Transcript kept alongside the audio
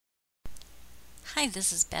Hi,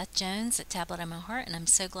 this is Beth Jones at Tablet of My Heart, and I'm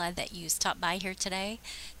so glad that you stopped by here today.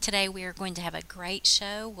 Today, we are going to have a great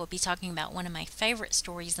show. We'll be talking about one of my favorite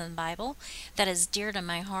stories in the Bible that is dear to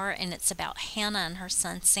my heart, and it's about Hannah and her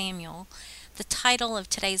son Samuel. The title of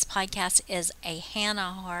today's podcast is A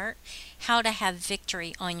Hannah Heart: How to Have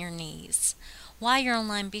Victory on Your Knees. While you're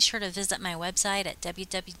online, be sure to visit my website at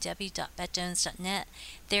www.bethjones.net.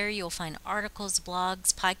 There you'll find articles,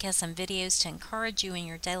 blogs, podcasts, and videos to encourage you in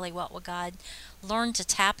your daily walk with God. Learn to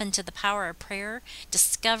tap into the power of prayer,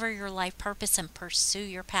 discover your life purpose, and pursue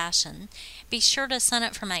your passion. Be sure to sign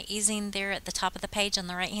up for my e-zine there at the top of the page on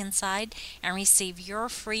the right-hand side and receive your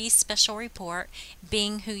free special report,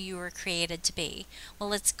 Being Who You Were Created to Be. Well,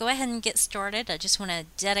 let's go ahead and get started. I just want to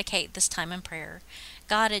dedicate this time in prayer.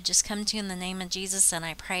 God, I just come to you in the name of Jesus, and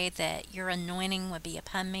I pray that your anointing would be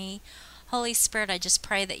upon me. Holy Spirit, I just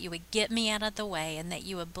pray that you would get me out of the way and that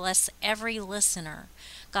you would bless every listener.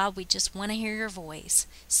 God, we just want to hear your voice.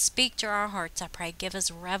 Speak to our hearts, I pray. Give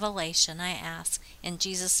us revelation, I ask. In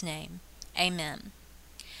Jesus' name, amen.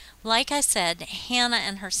 Like I said, Hannah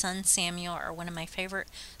and her son Samuel are one of my favorite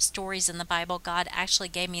stories in the Bible. God actually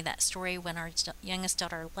gave me that story when our youngest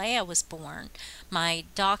daughter Leah was born. My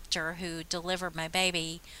doctor who delivered my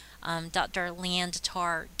baby, Dr. Leanne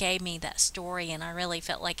Tatar, gave me that story, and I really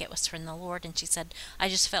felt like it was from the Lord. And she said, I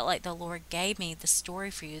just felt like the Lord gave me the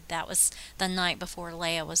story for you. That was the night before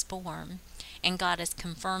Leah was born. And God has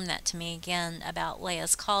confirmed that to me again about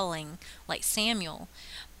Leah's calling, like Samuel.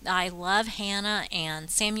 I love Hannah, and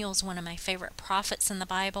Samuel's one of my favorite prophets in the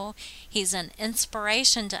Bible. He's an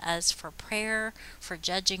inspiration to us for prayer, for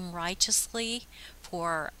judging righteously,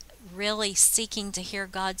 for really seeking to hear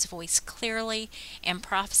God's voice clearly, and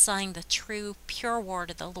prophesying the true, pure word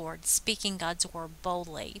of the Lord, speaking God's word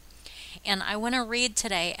boldly. And I want to read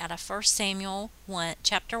today out of 1 Samuel 1,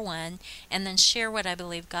 chapter 1, and then share what I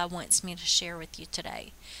believe God wants me to share with you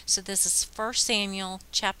today. So this is 1 Samuel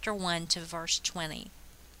chapter 1 to verse 20.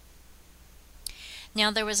 Now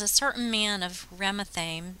there was a certain man of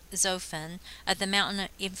Ramathaim, Zophim, of the mountain of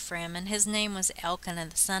Ephraim, and his name was Elkanah,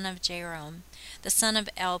 the son of Jeroham, the son of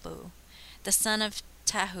Elbu, the son of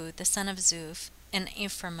Tahu, the son of Zuph, an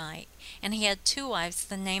Ephraimite. And he had two wives.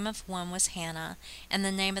 The name of one was Hannah, and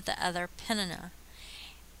the name of the other Peninnah.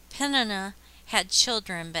 Peninnah had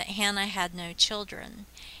children, but Hannah had no children.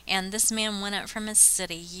 And this man went up from his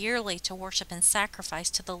city yearly to worship and sacrifice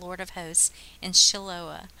to the Lord of hosts in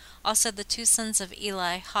Shiloah. Also the two sons of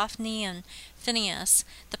Eli, Hophni and Phinehas,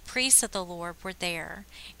 the priests of the Lord, were there.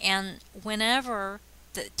 And whenever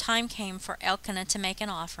the time came for Elkanah to make an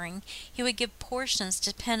offering, he would give portions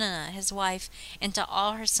to Peninnah his wife and to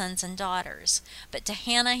all her sons and daughters. But to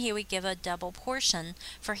Hannah he would give a double portion,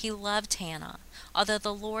 for he loved Hannah, although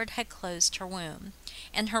the Lord had closed her womb.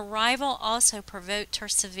 And her rival also provoked her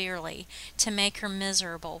severely to make her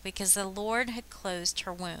miserable, because the Lord had closed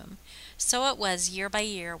her womb. So it was year by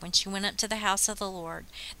year, when she went up to the house of the Lord,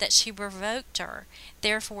 that she provoked her.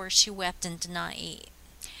 Therefore she wept and did not eat.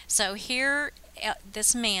 So here,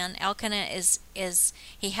 this man Elkanah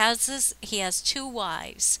he has two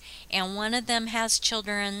wives, and one of them has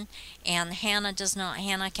children, and Hannah does not.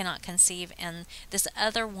 Hannah cannot conceive, and this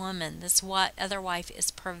other woman, other wife,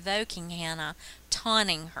 is provoking Hannah,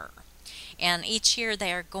 taunting her. And each year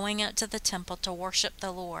they are going up to the temple to worship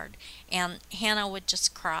the Lord. And Hannah would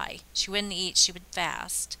just cry. She wouldn't eat, she would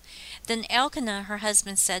fast. Then Elkanah, her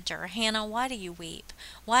husband, said to her, Hannah, why do you weep?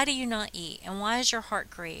 Why do you not eat? And why is your heart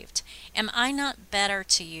grieved? Am I not better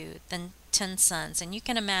to you than 10 sons? And you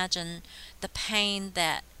can imagine the pain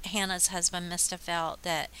that Hannah's husband must have felt,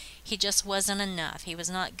 that he just wasn't enough. He was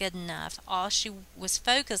not good enough. All she was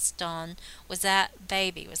focused on was that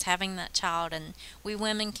baby, was having that child. And we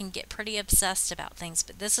women can get pretty obsessed about things,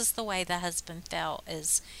 but this is the way the husband felt,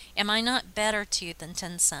 is, am I not better to you than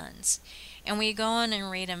 10 sons? And we go on and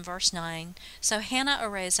read in verse 9, So Hannah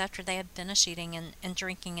arose after they had finished eating and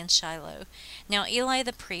drinking in Shiloh. Now Eli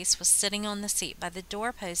the priest was sitting on the seat by the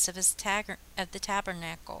doorpost of the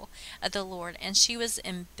tabernacle of the Lord, and she was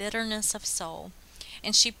in bitterness of soul.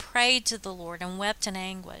 And she prayed to the Lord and wept in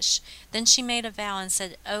anguish. Then she made a vow and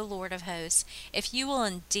said, O Lord of hosts, if you will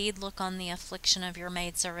indeed look on the affliction of your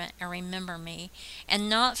maidservant and remember me, and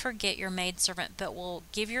not forget your maidservant, but will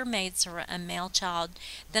give your maidservant a male child,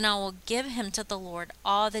 then I will give him to the Lord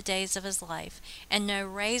all the days of his life, and no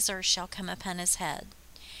razor shall come upon his head.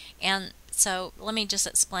 And so let me just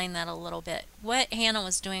explain that a little bit. What Hannah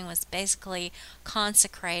was doing was basically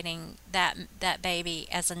consecrating that baby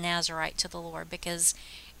as a Nazarite to the Lord, because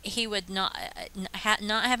he would not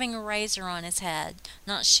having a razor on his head,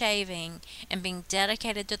 not shaving, and being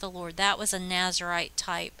dedicated to the Lord. That was a Nazarite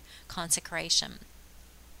type consecration.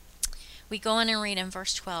 We go on and read in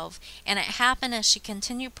verse 12. And it happened as she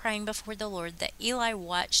continued praying before the Lord that Eli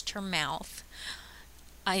watched her mouth.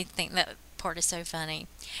 I think that part is so funny.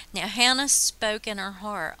 Now Hannah spoke in her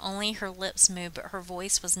heart, only her lips moved, but her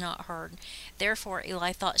voice was not heard. Therefore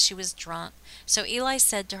Eli thought she was drunk. So Eli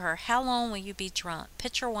said to her, How long will you be drunk?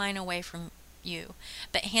 Put your wine away from you.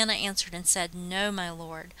 But Hannah answered and said, No, my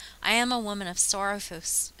Lord, I am a woman of sorrowful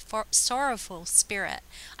spirit.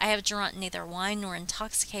 I have drunk neither wine nor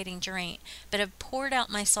intoxicating drink, but have poured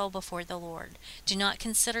out my soul before the Lord. Do not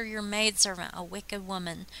consider your maidservant a wicked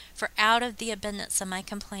woman, for out of the abundance of my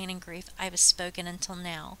complaint and grief I have spoken until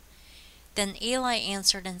now. Then Eli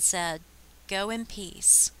answered and said, Go in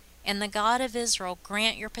peace, and the God of Israel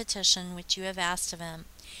grant your petition which you have asked of him.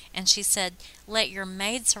 And she said, Let your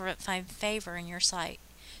maidservant find favor in your sight.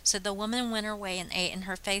 So the woman went her way and ate, and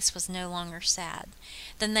her face was no longer sad.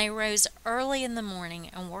 Then they rose early in the morning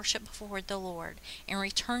and worshipped before the Lord, and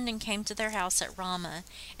returned and came to their house at Ramah.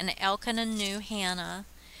 And Elkanah knew Hannah,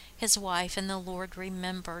 his wife, and the Lord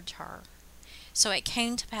remembered her. So it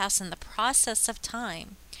came to pass in the process of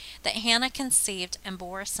time that Hannah conceived and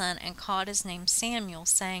bore a son, and called his name Samuel,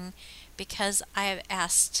 saying, Because I have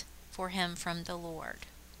asked for him from the Lord.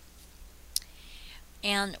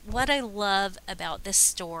 And what I love about this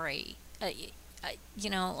story, like I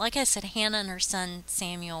said, Hannah and her son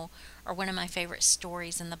Samuel are one of my favorite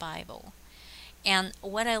stories in the Bible. And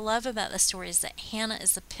what I love about the story is that Hannah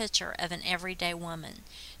is the picture of an everyday woman.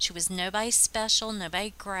 She was nobody special,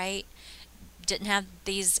 nobody great, didn't have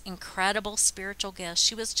these incredible spiritual gifts.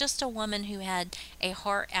 She was just a woman who had a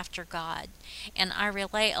heart after God. And I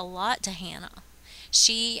relate a lot to Hannah.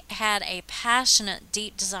 She had a passionate,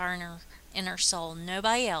 deep desire in her soul.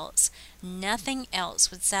 Nobody else, nothing else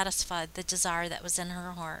would satisfy the desire that was in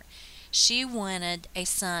her heart. She wanted a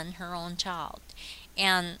son, her own child.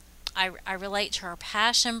 And I relate to her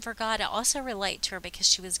passion for God. I also relate to her because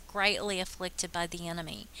she was greatly afflicted by the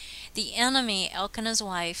enemy. The enemy, Elkanah's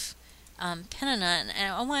wife, Peninnah,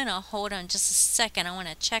 and I want to hold on just a second. I want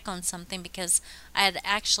to check on something because I had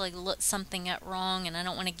actually looked something up wrong, and I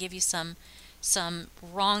don't want to give you some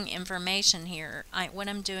wrong information here. What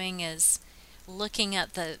I'm doing is looking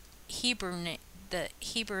up the Hebrew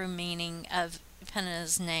meaning of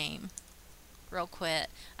Peninnah's name real quick.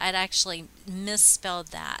 I'd actually misspelled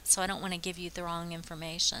that, so I don't want to give you the wrong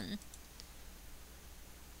information.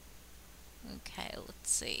 Okay,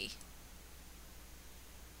 let's see.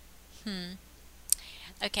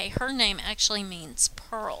 Okay, her name actually means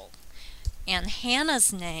pearl. And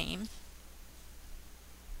the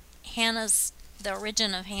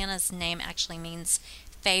origin of Hannah's name actually means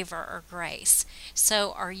favor or grace.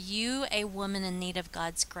 So are you a woman in need of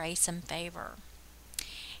God's grace and favor?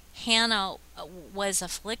 Hannah was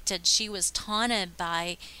afflicted. She was taunted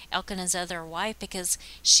by Elkanah's other wife because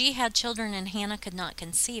she had children and Hannah could not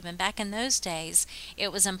conceive. And back in those days,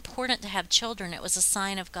 it was important to have children. It was a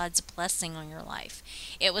sign of God's blessing on your life.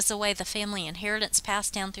 It was the way the family inheritance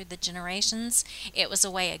passed down through the generations. It was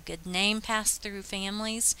the way a good name passed through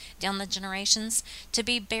families down the generations. To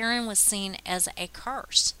be barren was seen as a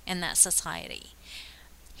curse in that society.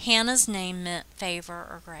 Hannah's name meant favor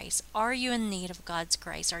or grace. Are you in need of God's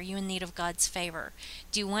grace? Are you in need of God's favor?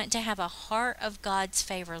 Do you want to have a heart of God's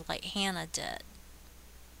favor like Hannah did?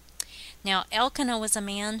 Now, Elkanah was a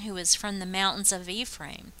man who was from the mountains of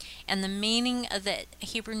Ephraim, and the meaning of the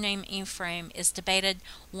Hebrew name Ephraim is debated.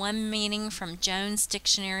 One meaning from Jones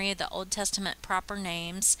Dictionary of the Old Testament Proper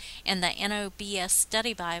Names, and the NOBS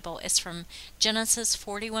Study Bible is from Genesis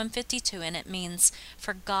 41:52, and it means,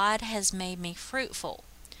 For God has made me fruitful.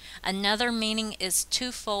 Another meaning is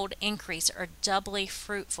twofold increase or doubly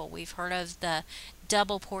fruitful. We've heard of the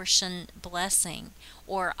double portion blessing,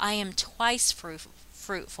 or I am twice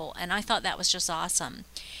fruitful, and I thought that was just awesome.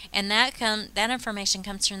 And that information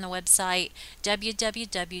comes from the website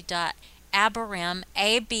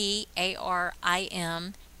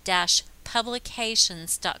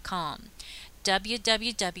www.abarim-publications.com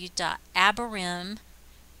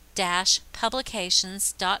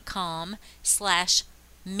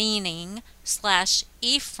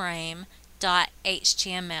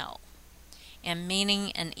and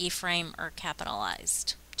meaning and Ephraim are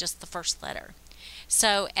capitalized, just the first letter.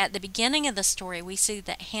 So at the beginning of the story, we see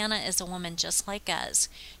that Hannah is a woman just like us.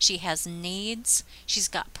 She has needs, she's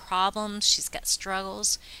got problems, she's got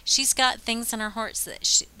struggles, she's got things in her heart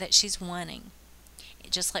that she's wanting.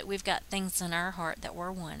 Just like we've got things in our heart that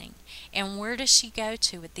we're wanting. And where does she go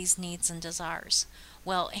to with these needs and desires?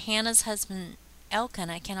 Well, Hannah's husband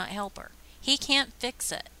Elkanah cannot help her. He can't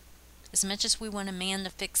fix it. As much as we want a man to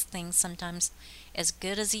fix things sometimes, as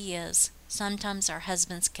good as he is, sometimes our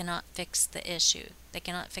husbands cannot fix the issue. They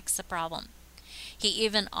cannot fix the problem. He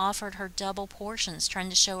even offered her double portions, trying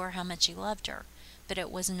to show her how much he loved her, but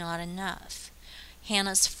it was not enough.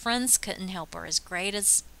 Hannah's friends couldn't help her, as great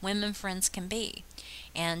as women friends can be.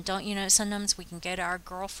 And don't you know, sometimes we can go to our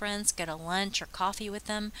girlfriends, go to lunch or coffee with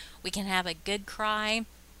them. We can have a good cry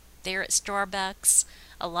there at Starbucks.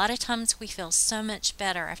 A lot of times we feel so much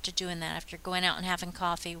better after doing that, after going out and having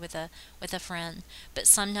coffee with a friend. But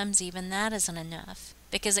sometimes even that isn't enough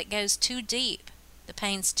because it goes too deep. The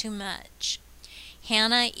pain's too much.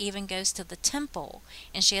 Hannah even goes to the temple,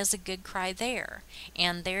 and she has a good cry there.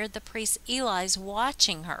 And there the priest Eli's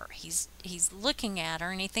watching her. He's looking at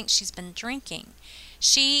her, and he thinks she's been drinking.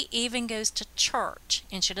 She even goes to church,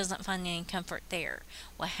 and she doesn't find any comfort there.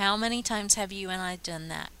 Well, how many times have you and I done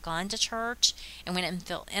that? Gone to church, and we didn't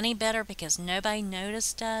feel any better because nobody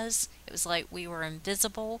noticed us. It was like we were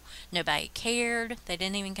invisible. Nobody cared. They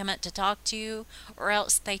didn't even come up to talk to you, or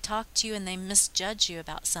else they talked to you and they misjudged you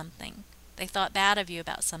about something. They thought bad of you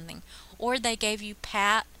about something, or they gave you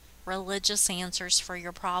pat religious answers for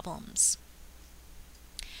your problems.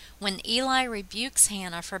 When Eli rebukes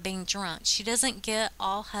Hannah for being drunk, she doesn't get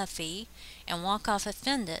all huffy and walk off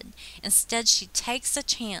offended. Instead, she takes a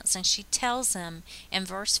chance and she tells him in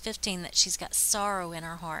verse 15 that she's got sorrow in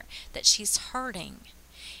her heart, that she's hurting.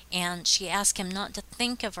 And she asks him not to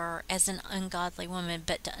think of her as an ungodly woman,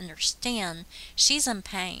 but to understand she's in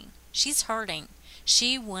pain. She's hurting.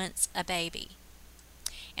 She wants a baby.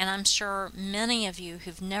 And I'm sure many of you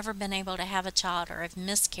who've never been able to have a child or have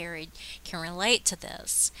miscarried can relate to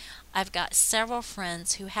this. I've got several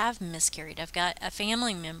friends who have miscarried. I've got a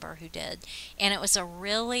family member who did, and it was a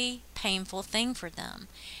really painful thing for them.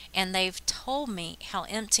 And they've told me how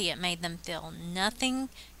empty it made them feel. Nothing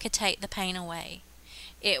could take the pain away.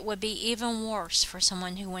 It would be even worse for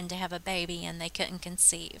someone who wanted to have a baby and they couldn't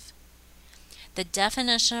conceive. The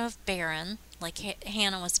definition of barren, like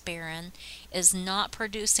Hannah was barren, is not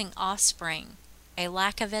producing offspring, a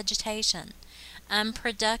lack of vegetation,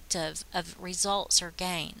 unproductive of results or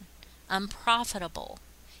gain, unprofitable,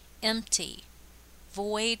 empty,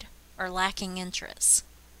 void, or lacking interest.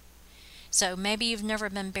 So maybe you've never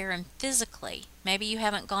been barren physically. Maybe you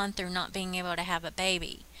haven't gone through not being able to have a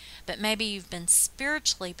baby. But maybe you've been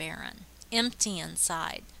spiritually barren, empty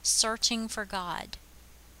inside, searching for God.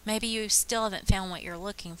 Maybe you still haven't found what you're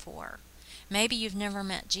looking for. Maybe you've never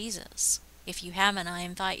met Jesus. If you haven't, I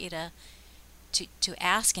invite you to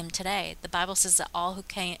ask him today. The Bible says that all who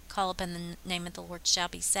call upon the name of the Lord shall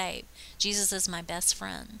be saved. Jesus is my best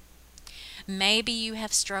friend. Maybe you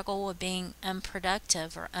have struggled with being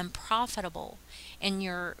unproductive or unprofitable in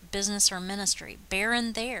your business or ministry.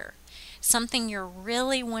 Barren there. Something you're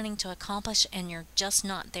really wanting to accomplish and you're just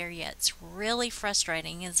not there yet. It's really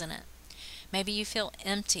frustrating, isn't it? Maybe you feel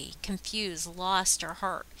empty, confused, lost, or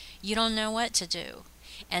hurt. You don't know what to do.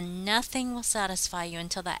 And nothing will satisfy you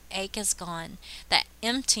until that ache is gone, that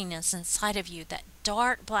emptiness inside of you, that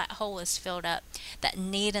dark black hole is filled up, that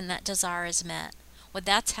need and that desire is met. Well,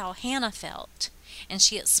 that's how Hannah felt. And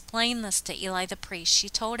she explained this to Eli the priest. She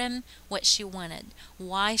told him what she wanted,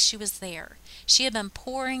 why she was there. She had been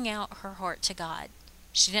pouring out her heart to God.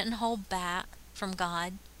 She didn't hold back from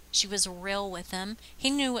God. She was real with him. He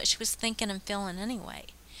knew what she was thinking and feeling anyway.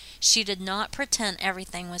 She did not pretend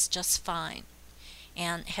everything was just fine.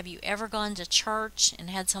 And have you ever gone to church and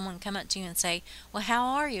had someone come up to you and say, "Well, how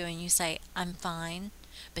are you?" And you say, "I'm fine,"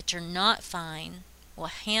 but you're not fine. Well,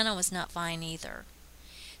 Hannah was not fine either.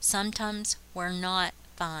 Sometimes we're not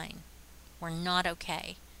fine. We're not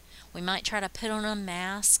okay. We might try to put on a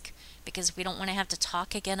mask because we don't want to have to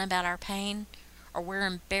talk again about our pain, or we're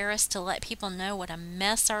embarrassed to let people know what a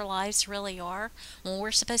mess our lives really are, when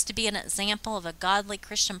we're supposed to be an example of a godly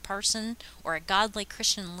Christian person or a godly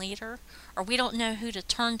Christian leader, or we don't know who to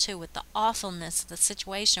turn to with the awfulness of the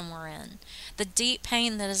situation we're in, the deep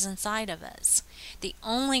pain that is inside of us. The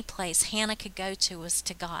only place Hannah could go to was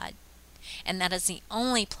to God. And that is the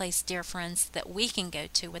only place, dear friends, that we can go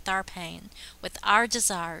to with our pain, with our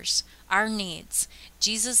desires, our needs.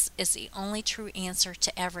 Jesus is the only true answer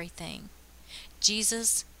to everything.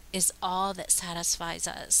 Jesus is all that satisfies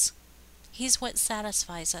us. He's what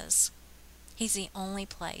satisfies us. He's the only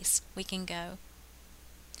place we can go.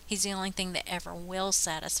 He's the only thing that ever will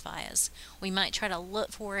satisfy us. We might try to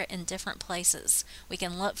look for it in different places. We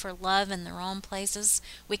can look for love in the wrong places.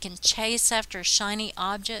 We can chase after shiny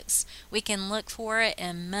objects. We can look for it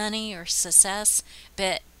in money or success,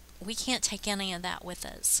 but we can't take any of that with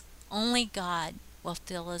us. Only God will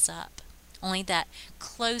fill us up. Only that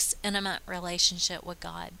close, intimate relationship with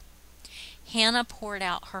God. Hannah poured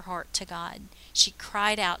out her heart to God. She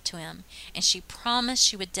cried out to him, and she promised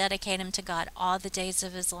she would dedicate him to God all the days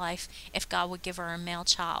of his life if God would give her a male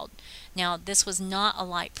child. Now, this was not a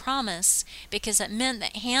light promise because it meant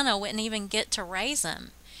that Hannah wouldn't even get to raise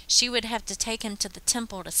him. She would have to take him to the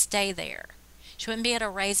temple to stay there. She wouldn't be able to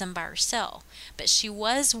raise him by herself, but she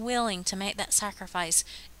was willing to make that sacrifice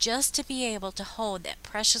just to be able to hold that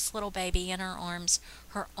precious little baby in her arms,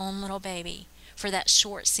 her own little baby, for that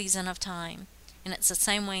short season of time. And it's the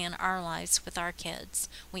same way in our lives with our kids.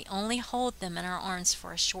 We only hold them in our arms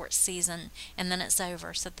for a short season, and then it's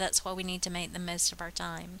over. So that's why we need to make the most of our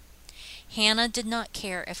time. Hannah did not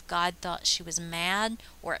care if God thought she was mad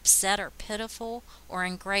or upset or pitiful or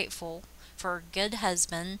ungrateful for her good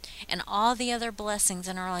husband and all the other blessings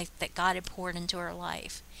in her life that God had poured into her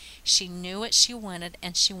life. She knew what she wanted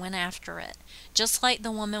and she went after it. Just like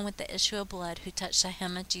the woman with the issue of blood who touched the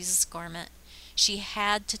hem of Jesus' garment, she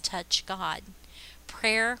had to touch God.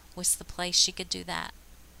 Prayer was the place she could do that.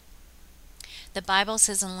 The Bible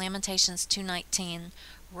says in Lamentations 2:19,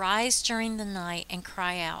 "Rise during the night and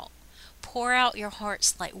cry out. Pour out your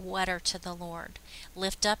hearts like water to the Lord.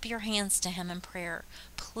 Lift up your hands to him in prayer,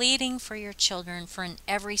 pleading for your children, for in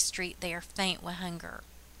every street they are faint with hunger."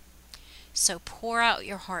 So pour out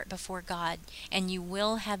your heart before God, and you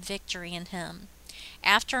will have victory in him.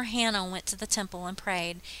 After Hannah went to the temple and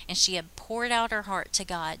prayed, and she had poured out her heart to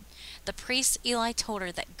God, the priest Eli told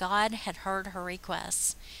her that God had heard her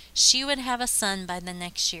requests. She would have a son by the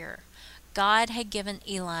next year. God had given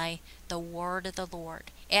Eli the word of the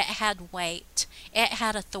Lord. It had weight. It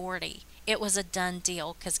had authority. It was a done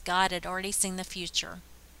deal because God had already seen the future.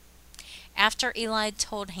 After Eli had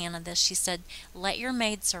told Hannah this, she said, "Let your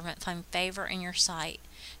maidservant find favor in your sight."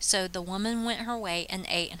 So the woman went her way and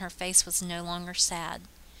ate, and her face was no longer sad.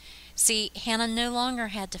 See, Hannah no longer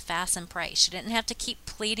had to fast and pray. She didn't have to keep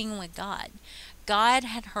pleading with God. God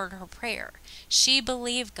had heard her prayer. She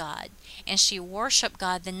believed God, and she worshiped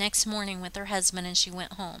God the next morning with her husband, and she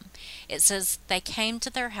went home. It says they came to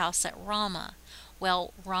their house at Ramah.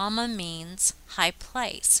 Well, Ramah means high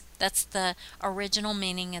place. That's the original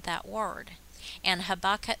meaning of that word. And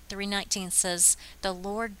Habakkuk 3:19 says, "The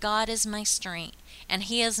Lord God is my strength, and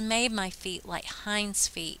he has made my feet like hinds'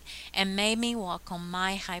 feet, and made me walk on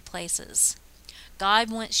my high places."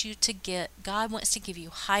 God wants to give you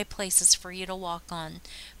high places for you to walk on,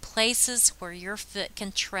 places where your foot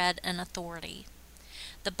can tread in authority.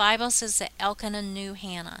 The Bible says that Elkanah knew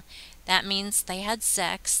Hannah. That means they had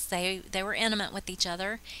sex, they were intimate with each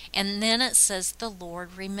other, and then it says the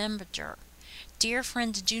Lord remembered her. Dear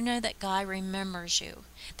friend, did you know that God remembers you,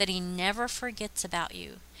 that he never forgets about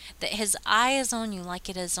you, that his eye is on you like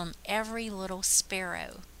it is on every little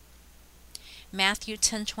sparrow? Matthew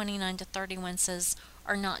 10:29-31 says,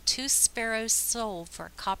 "Are not 2 sparrows sold for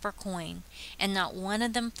a copper coin, and not one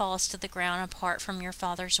of them falls to the ground apart from your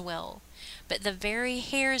Father's will? But the very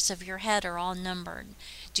hairs of your head are all numbered.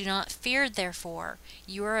 Do not fear, therefore,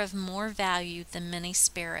 you are of more value than many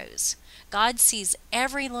sparrows." God sees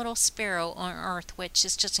every little sparrow on earth, which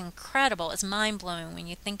is just incredible. It's mind-blowing when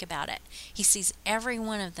you think about it. He sees every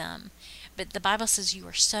one of them. But the Bible says you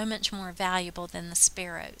are so much more valuable than the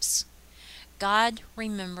sparrows. God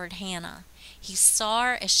remembered Hannah. He saw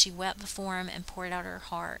her as she wept before him and poured out her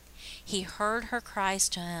heart. He heard her cries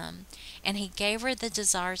to him, and he gave her the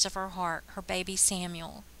desires of her heart, her baby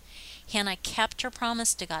Samuel. Hannah kept her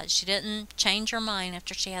promise to God. She didn't change her mind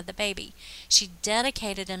after she had the baby. She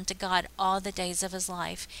dedicated him to God all the days of his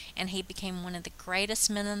life, and he became one of the greatest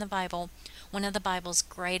men in the Bible, one of the Bible's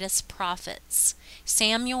greatest prophets.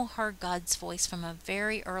 Samuel heard God's voice from a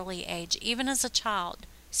very early age. Even as a child,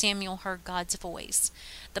 Samuel heard God's voice.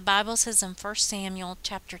 The Bible says in 1 Samuel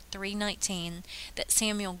chapter 3:19 that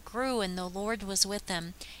Samuel grew and the Lord was with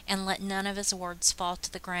him and let none of his words fall to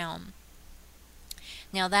the ground.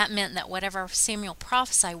 Now that meant that whatever Samuel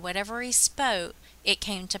prophesied, whatever he spoke, it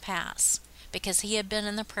came to pass. Because he had been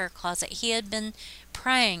in the prayer closet. He had been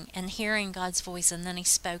praying and hearing God's voice, and then he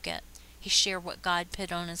spoke it. He shared what God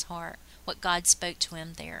put on his heart, what God spoke to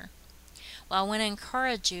him there. Well, I want to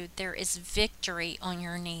encourage you, there is victory on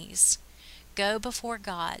your knees. Go before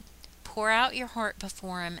God. Pour out your heart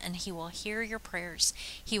before him, and he will hear your prayers.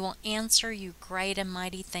 He will answer you great and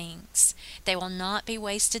mighty things. They will not be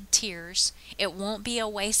wasted tears. It won't be a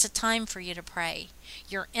waste of time for you to pray.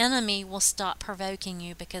 Your enemy will stop provoking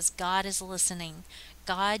you because God is listening.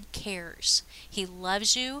 God cares. He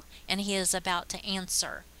loves you, and he is about to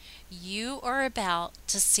answer. You are about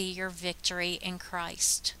to see your victory in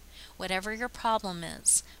Christ. Whatever your problem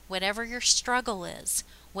is, whatever your struggle is,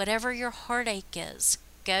 whatever your heartache is,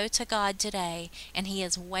 go to God today, and he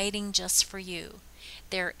is waiting just for you.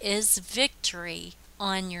 There is victory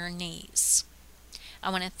on your knees. I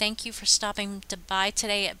want to thank you for stopping by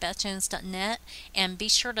today at bethjones.net, and be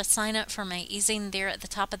sure to sign up for my e-zine there at the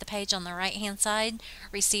top of the page on the right hand side.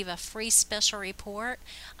 Receive a free special report.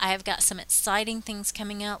 I have got some exciting things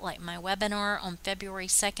coming out, like my webinar on February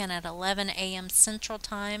 2nd at 11 a.m. Central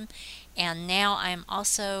Time, and now I am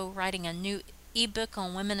also writing a new ebook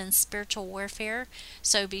on women in spiritual warfare.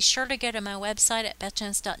 So be sure to go to my website at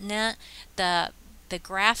bethjones.net. The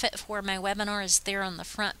graphic for my webinar is there on the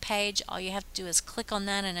front page. All you have to do is click on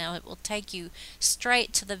that, and it will take you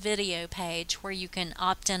straight to the video page where you can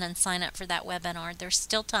opt in and sign up for that webinar. There's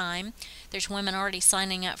still time. There's women already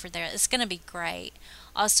signing up for that. It's going to be great.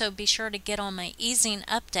 Also, be sure to get on my e-zine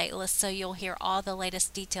update list so you'll hear all the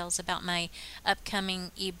latest details about my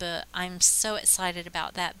upcoming ebook. I'm so excited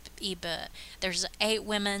about that ebook. There's 8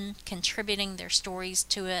 women contributing their stories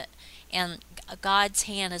to it, and God's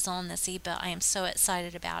hand is on this ebook. I am so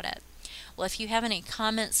excited about it. Well, if you have any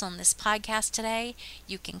comments on this podcast today,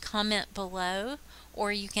 you can comment below,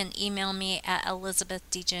 or you can email me at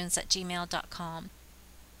elizabethdjones@gmail.com.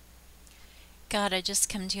 God, I just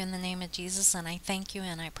come to you in the name of Jesus, and I thank you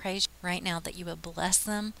and I praise you right now that you would bless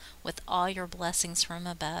them with all your blessings from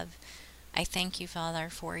above. I thank you, Father,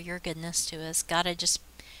 for your goodness to us. God, I just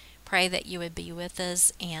pray that you would be with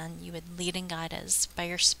us and you would lead and guide us by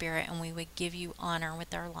your Spirit, and we would give you honor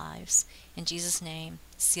with our lives. In Jesus' name,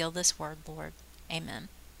 seal this word, Lord. Amen.